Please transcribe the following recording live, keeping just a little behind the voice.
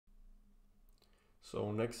So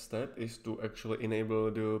next step is to actually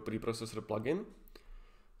enable the preprocessor plugin.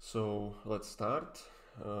 So let's start.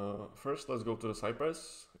 First, let's go to the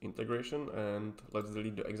Cypress integration and let's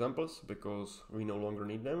delete the examples because we no longer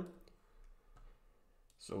need them.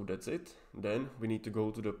 So that's it. Then we need to go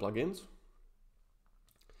to the plugins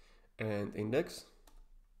and index.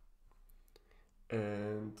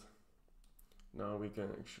 And now we can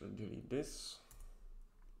actually delete this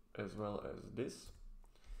as well as this.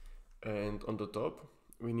 And on the top,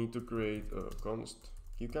 we need to create a const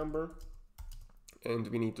cucumber, and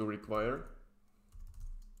we need to require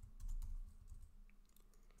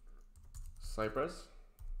Cypress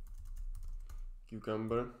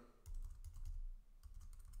cucumber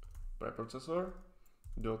preprocessor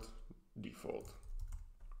dot default,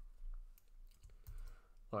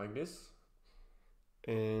 like this.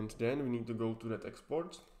 And then we need to go to that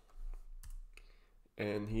export,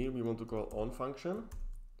 and here we want to call on function,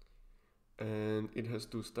 and it has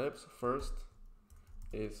two steps. First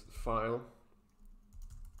is file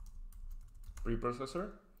preprocessor,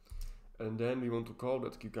 and then we want to call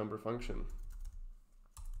that cucumber function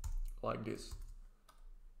like this.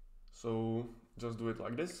 So just do it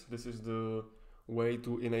like this. This is the way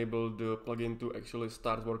to enable the plugin to actually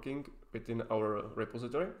start working within our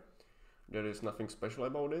repository. There is nothing special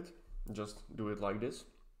about it, just do it like this.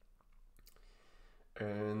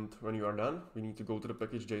 And when you are done, we need to go to the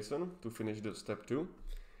package.json to finish the step 2,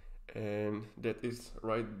 and that is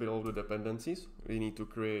right below the dependencies. We need to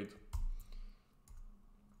create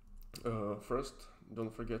first,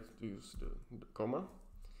 don't forget to use the comma,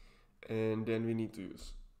 and then we need to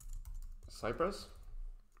use Cypress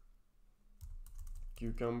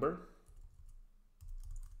cucumber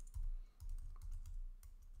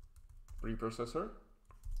preprocessor,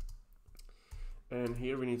 and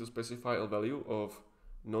here we need to specify a value of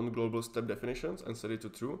non-global step definitions and set it to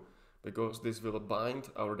true, because this will bind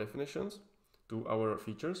our definitions to our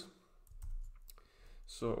features.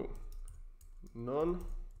 So non-global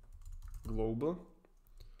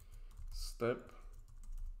step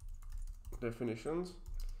definitions,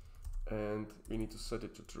 and we need to set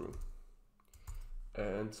it to true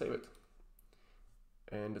and save it.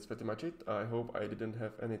 And that's pretty much it. I hope I didn't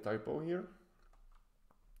have any typo here.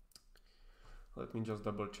 Let me just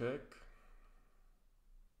double check.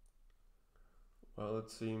 Well,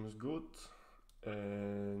 it seems good,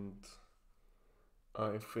 and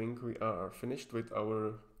I think we are finished with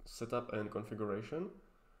our setup and configuration,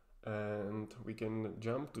 and we can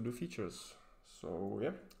jump to the features. So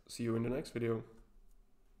yeah, see you in the next video.